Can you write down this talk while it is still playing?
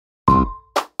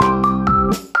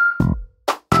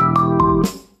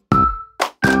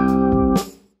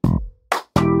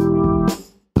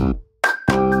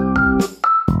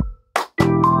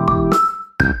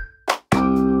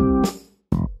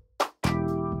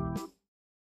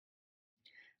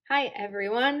Hi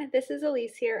everyone, this is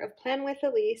Elise here of Plan with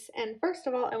Elise, and first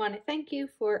of all I want to thank you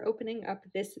for opening up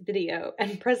this video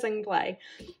and pressing play.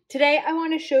 Today I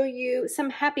want to show you some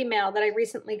happy mail that I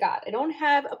recently got. I don't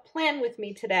have a plan with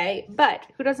me today, but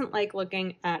who doesn't like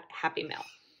looking at happy mail?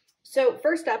 So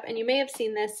first up, and you may have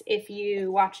seen this if you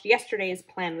watched yesterday's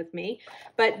plan with me,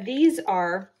 but these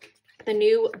are the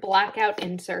new blackout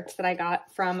inserts that I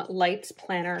got from Lights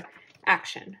Planner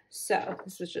Action. So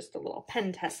this was just a little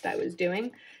pen test I was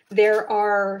doing. There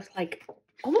are like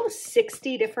almost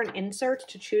 60 different inserts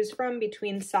to choose from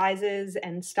between sizes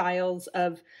and styles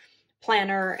of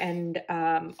planner and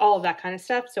all of that kind of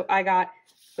stuff. So I got,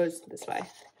 goes this way,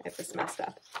 I have this messed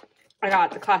up. I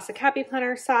got the classic happy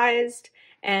planner sized,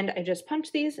 and I just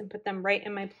punched these and put them right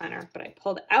in my planner. But I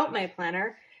pulled out my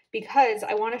planner because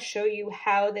I want to show you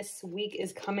how this week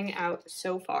is coming out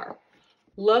so far.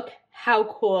 Look how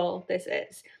cool this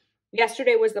is.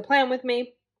 Yesterday was the plan with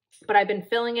me, but I've been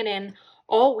filling it in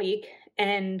all week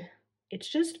and it's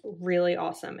just really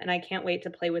awesome. And I can't wait to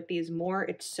play with these more.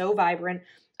 It's so vibrant.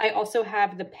 I also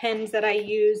have the pens that I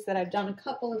use that I've done a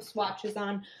couple of swatches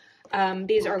on.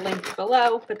 These are linked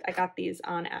below, but I got these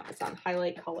on Amazon,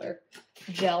 highlight color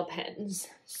gel pens.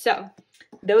 So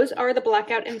those are the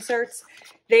blackout inserts.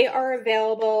 They are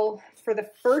available for the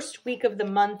first week of the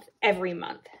month every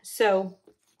month. So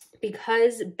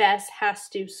because Bess has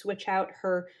to switch out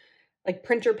her like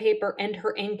printer paper and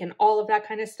her ink and all of that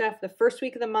kind of stuff, the first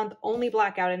week of the month only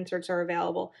blackout inserts are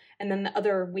available, and then the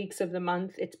other weeks of the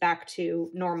month it's back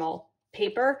to normal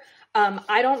paper.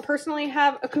 I don't personally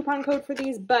have a coupon code for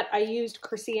these, but I used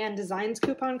Chrissy-Anne Designs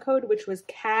coupon code, which was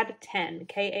CAD10,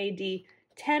 K-A-D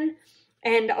 10,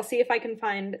 and I'll see if I can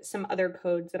find some other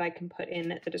codes that I can put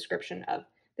in the description of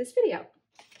this video.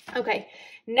 Okay,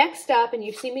 next up, and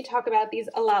you've seen me talk about these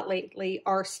a lot lately,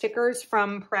 are stickers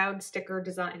from Proud Sticker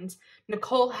Designs.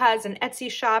 Nicole has an Etsy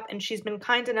shop, and she's been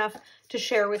kind enough to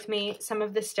share with me some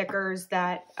of the stickers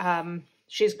that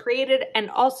she's created, and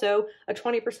also a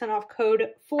 20% off code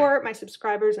for my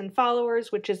subscribers and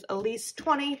followers, which is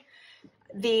Elise20.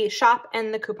 The shop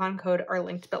and the coupon code are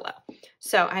linked below.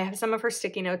 So I have some of her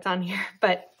sticky notes on here,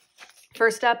 but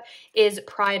first up is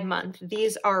Pride Month.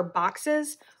 These are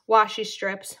boxes, washi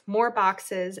strips, more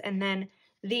boxes, and then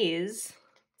these,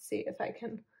 let's see if I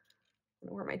can, I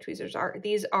don't know where my tweezers are.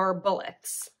 These are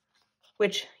bullets,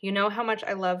 which you know how much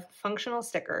I love functional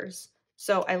stickers.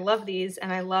 So I love these,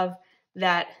 and I love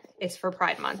that it's for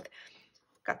Pride Month.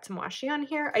 Got some washi on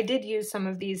here. I did use some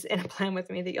of these in a plan with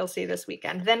me that you'll see this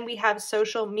weekend. Then we have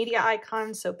social media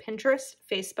icons, so Pinterest,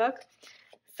 Facebook,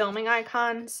 filming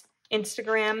icons,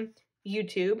 Instagram,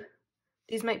 YouTube.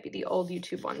 These might be the old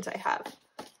YouTube ones I have.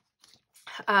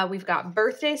 We've got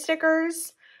birthday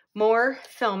stickers, more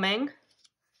filming,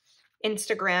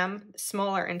 Instagram,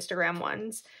 smaller Instagram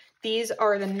ones. These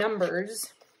are the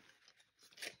numbers,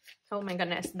 oh my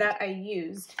goodness, that I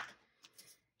used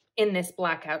in this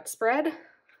blackout spread.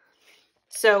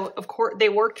 So of course they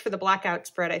worked for the blackout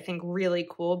spread, I think really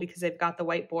cool because they've got the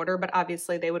white border, but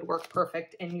obviously they would work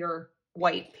perfect in your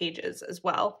white pages as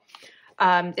well.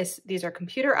 These are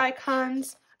computer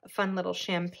icons, a fun little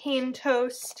champagne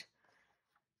toast,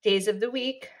 days of the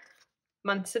week,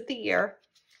 months of the year,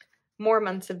 more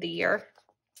months of the year,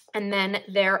 and then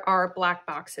there are black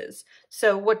boxes.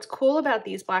 So what's cool about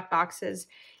these black boxes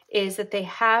is that they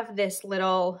have this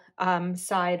little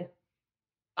side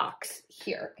box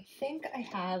here. I think I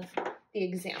have the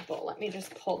example. Let me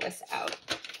just pull this out.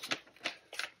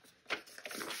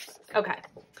 Okay.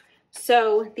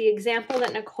 So the example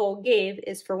that Nicole gave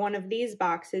is for one of these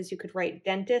boxes, you could write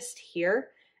dentist here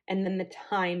and then the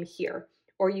time here.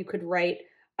 Or you could write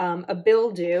a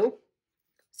bill due.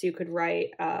 So you could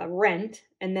write rent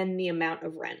and then the amount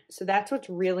of rent. So that's what's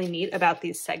really neat about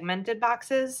these segmented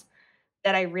boxes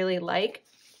that I really like.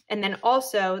 And then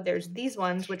also there's these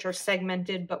ones which are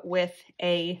segmented but with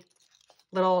a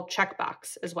little check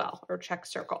box as well, or check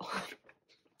circle.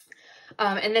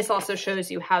 And this also shows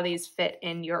you how these fit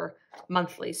in your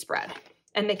monthly spread.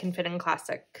 And they can fit in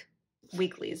classic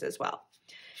weeklies as well.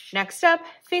 Next up,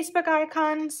 Facebook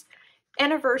icons,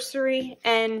 anniversary,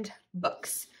 and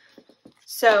books.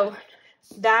 So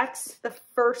that's the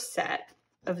first set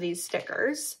of these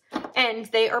stickers, and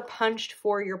they are punched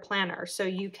for your planner. So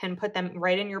you can put them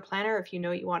right in your planner if you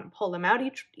know you want to pull them out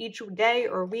each day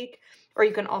or week, or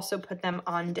you can also put them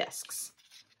on discs.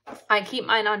 I keep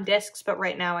mine on discs, but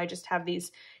right now I just have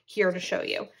these here to show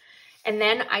you. And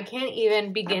then I can't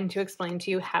even begin to explain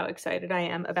to you how excited I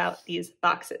am about these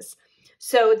boxes.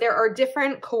 So there are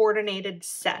different coordinated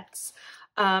sets.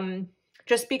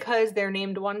 Just because they're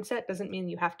named one set doesn't mean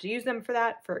you have to use them for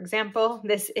that. For example,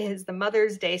 this is the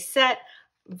Mother's Day set.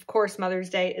 Of course, Mother's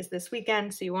Day is this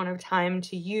weekend, so you won't have time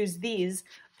to use these,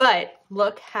 but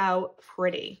look how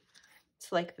pretty.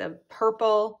 It's like the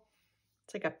purple,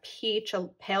 it's like a peach, a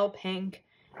pale pink,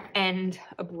 and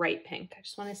a bright pink. I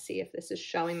just want to see if this is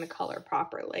showing the color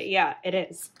properly. Yeah, it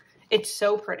is. It's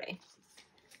so pretty.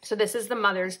 So this is the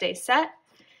Mother's Day set.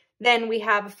 Then we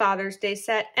have a Father's Day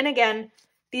set. And again,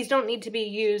 these don't need to be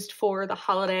used for the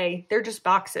holiday. They're just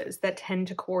boxes that tend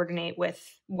to coordinate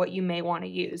with what you may want to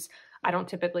use. I don't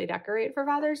typically decorate for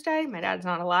Father's Day. My dad's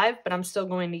not alive, but I'm still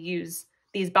going to use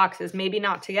these boxes. Maybe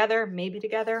not together, maybe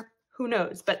together, who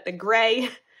knows? But the gray,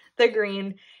 the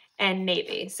green, and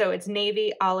navy. So it's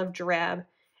navy, olive drab,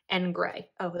 and gray.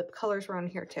 Oh, the colors were on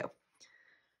here too.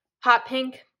 Hot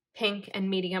pink, pink, and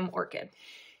medium orchid.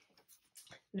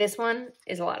 This one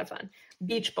is a lot of fun.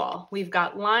 Beach ball. We've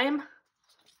got lime,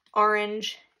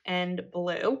 orange, and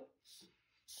blue.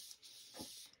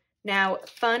 Now,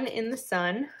 fun in the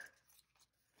sun.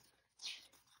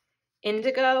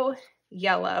 Indigo,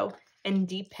 yellow, and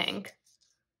deep pink.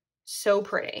 So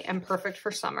pretty and perfect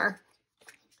for summer.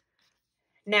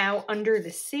 Now, under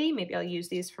the sea, maybe I'll use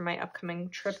these for my upcoming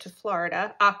trip to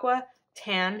Florida. Aqua,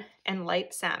 tan, and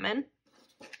light salmon.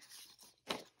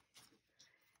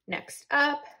 Next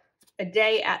up, a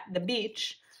day at the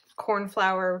beach.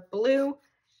 Cornflower blue,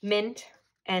 mint,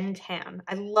 and tan.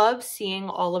 I love seeing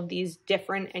all of these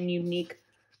different and unique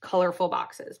colorful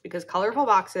boxes because colorful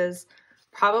boxes,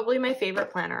 probably my favorite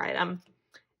planner item.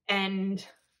 And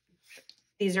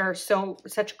these are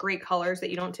such great colors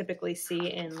that you don't typically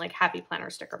see in like Happy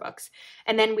Planner sticker books.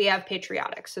 And then we have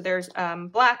patriotic. So there's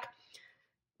black,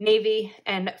 navy,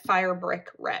 and fire brick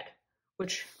red,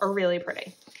 which are really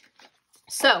pretty.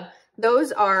 So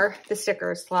those are the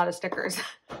stickers, a lot of stickers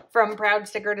from Proud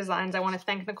Sticker Designs. I want to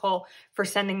thank Nicole for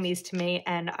sending these to me,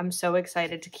 and I'm so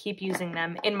excited to keep using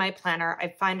them in my planner. I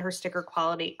find her sticker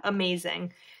quality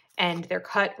amazing, and they're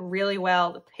cut really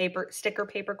well. The sticker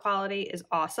paper quality is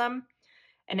awesome.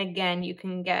 And again, you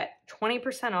can get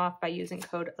 20% off by using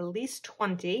code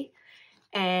ELISE20,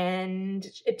 and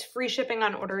it's free shipping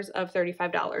on orders of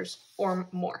 $35 or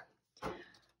more.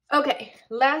 Okay,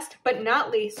 last but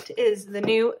not least is the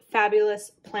new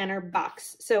Fabulous Planner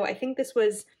box. So I think this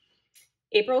was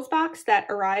April's box that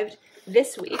arrived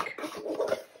this week.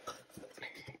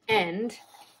 And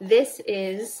this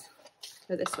is,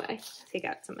 go this way, take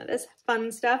out some of this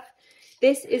fun stuff.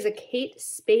 This is a Kate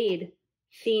Spade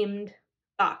themed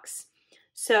box.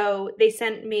 So they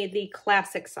sent me the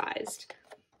classic sized.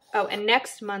 Oh, and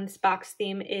next month's box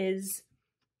theme is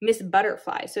Miss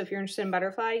Butterfly. So if you're interested in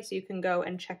butterflies, you can go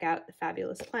and check out the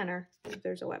Fabulous Planner.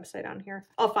 There's a website on here.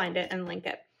 I'll find it and link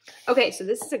it. Okay, so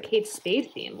this is a Kate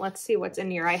Spade theme. Let's see what's in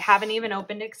here. I haven't even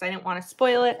opened it because I didn't want to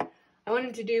spoil it. I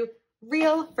wanted to do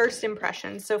real first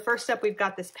impressions. So first up, we've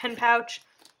got this pen pouch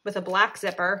with a black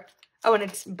zipper. Oh, and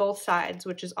it's both sides,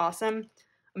 which is awesome.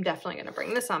 I'm definitely going to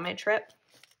bring this on my trip.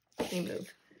 Let me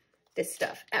move this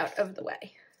stuff out of the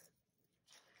way.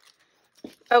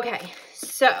 Okay,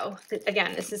 so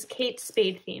again, this is Kate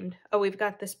Spade themed. Oh, we've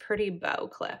got this pretty bow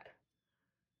clip.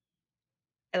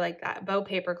 I like that. Bow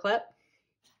paper clip.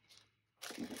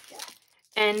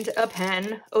 And a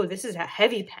pen. Oh, this is a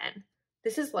heavy pen.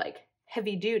 This is like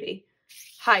heavy duty,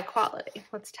 high quality.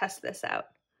 Let's test this out.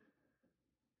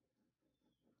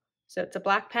 So it's a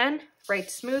black pen,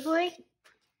 writes smoothly.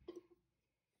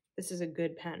 This is a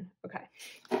good pen.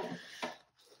 Okay.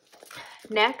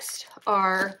 Next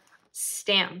are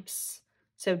stamps.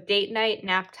 So date night,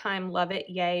 nap time, love it,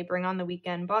 yay, bring on the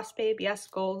weekend, boss babe, yes,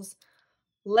 goals,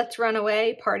 let's run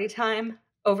away, party time,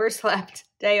 overslept,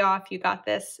 day off, you got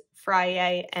this,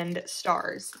 Friday, and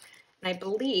stars. And I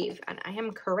believe, and I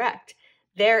am correct,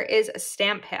 there is a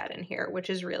stamp pad in here, which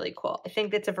is really cool. I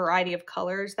think it's a variety of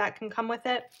colors that can come with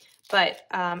it, but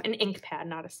an ink pad,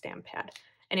 not a stamp pad.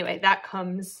 Anyway, that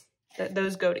comes,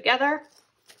 those go together.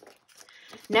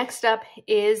 Next up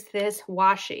is this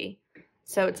washi.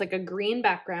 So it's like a green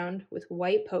background with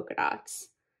white polka dots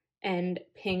and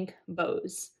pink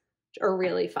bows, which are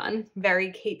really fun.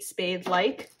 Very Kate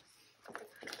Spade-like.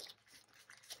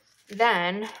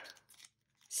 Then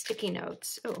sticky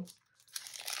notes. Oh,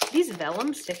 these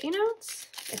vellum sticky notes?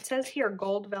 It says here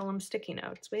gold vellum sticky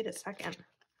notes. Wait a second.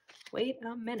 Wait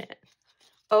a minute.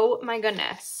 Oh my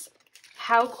goodness.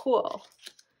 How cool.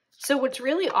 So what's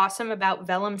really awesome about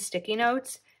vellum sticky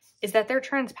notes is that they're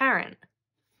transparent.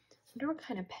 I wonder what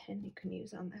kind of pen you can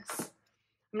use on this.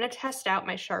 I'm going to test out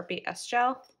my Sharpie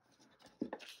S-Gel. Okay,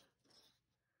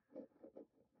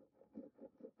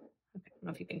 I don't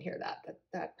know if you can hear that, but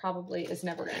that probably is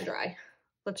never going to dry.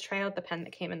 Let's try out the pen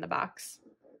that came in the box.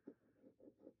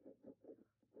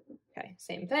 Okay,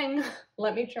 same thing.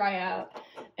 Let me try out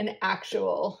an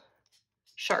actual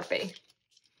Sharpie.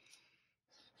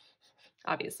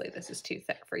 Obviously, this is too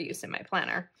thick for use in my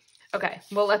planner. Okay,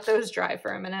 we'll let those dry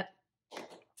for a minute.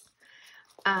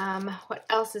 What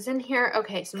else is in here?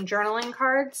 Okay, some journaling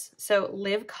cards. So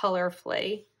Live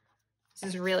Colorfully. This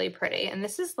is really pretty. And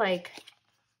this is like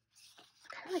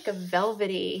kind of like a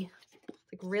velvety,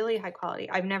 like really high quality.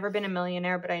 I've never been a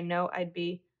millionaire, but I know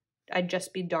I'd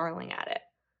just be darling at it.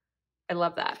 I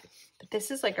love that. But this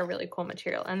is like a really cool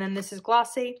material. And then this is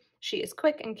glossy. She is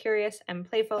quick and curious and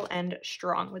playful and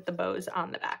strong with the bows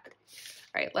on the back.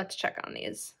 All right, let's check on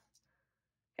these.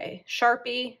 Okay,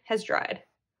 Sharpie has dried.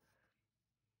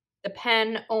 The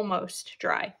pen almost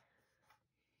dry.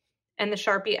 And the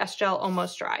Sharpie S-Gel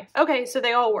almost dry. Okay, so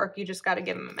they all work. You just got to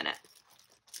give them a minute.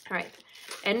 All right,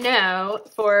 and now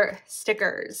for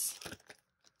stickers.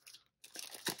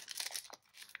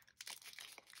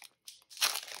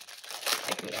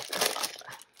 I can get this off.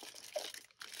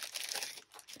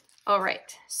 All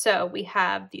right, so we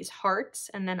have these hearts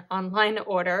and then online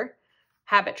order,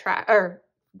 habit track, or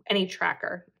any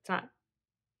tracker. It's not,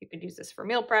 you could use this for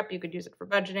meal prep, you could use it for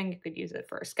budgeting, you could use it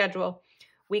for a schedule.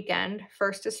 Weekend,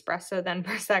 first espresso, then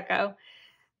Prosecco.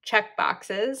 Check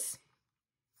boxes.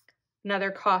 Another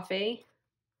coffee.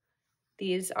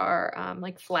 These are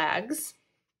like flags.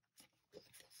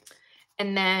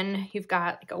 And then you've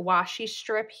got like a washi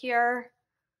strip here.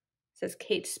 It says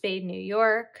Kate Spade, New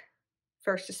York.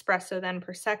 First espresso, then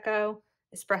Prosecco.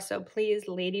 Espresso, please,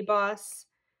 Lady Boss.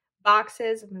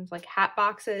 Boxes, and there's like hat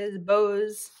boxes,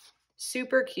 bows.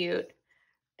 Super cute.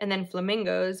 And then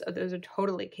flamingos. Oh, those are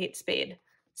totally Kate Spade.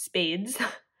 Spades.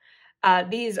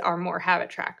 These are more habit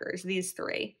trackers, these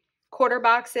three. Quarter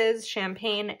boxes,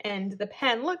 champagne, and the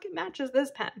pen. Look, it matches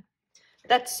this pen.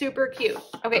 That's super cute.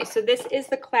 Okay, so this is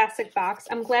the classic box.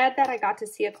 I'm glad that I got to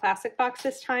see a classic box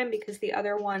this time because the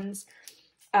other ones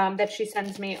that she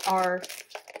sends me are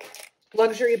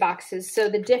luxury boxes. So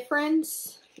the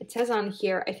difference, it says on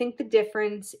here, I think the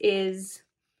difference is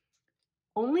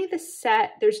only the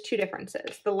set. There's two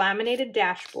differences. The laminated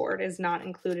dashboard is not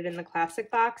included in the classic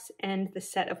box, and the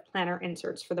set of planner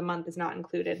inserts for the month is not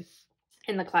included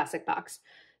in the classic box.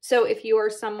 So if you are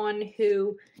someone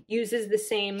who uses the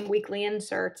same weekly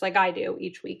inserts like I do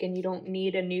each week and you don't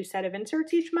need a new set of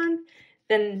inserts each month,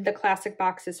 then the classic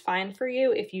box is fine for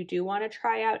you. If you do want to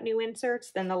try out new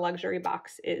inserts, then the luxury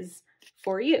box is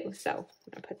for you. So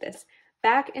I'm going to put this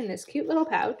back in this cute little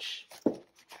pouch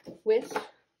with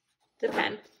the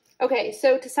pen. Okay,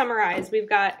 so to summarize, we've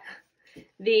got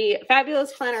the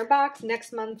Fabulous Planner box.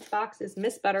 Next month's box is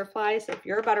Miss Butterfly. So if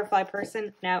you're a butterfly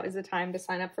person, now is the time to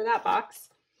sign up for that box.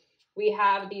 We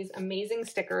have these amazing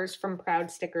stickers from Proud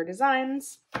Sticker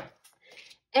Designs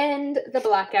and the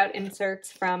blackout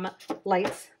inserts from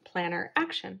Lights Planner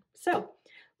Action. So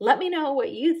let me know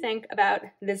what you think about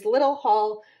this little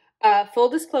haul. Full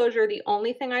disclosure, the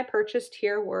only thing I purchased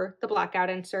here were the blackout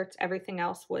inserts. Everything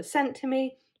else was sent to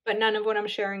me, but none of what I'm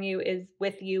sharing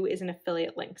with you is an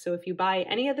affiliate link. So if you buy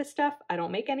any of this stuff, I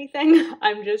don't make anything.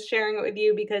 I'm just sharing it with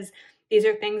you because these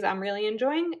are things I'm really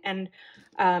enjoying. And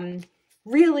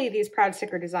really, these Proud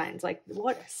Sticker Designs, like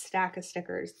what a stack of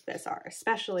stickers this are,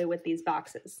 especially with these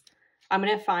boxes. I'm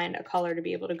going to find a color to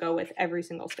be able to go with every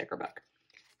single sticker book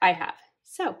I have.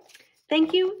 So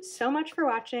thank you so much for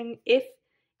watching. If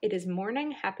it is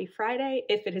morning, happy Friday.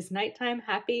 If it is nighttime,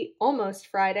 happy almost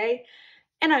Friday.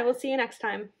 And I will see you next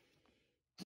time.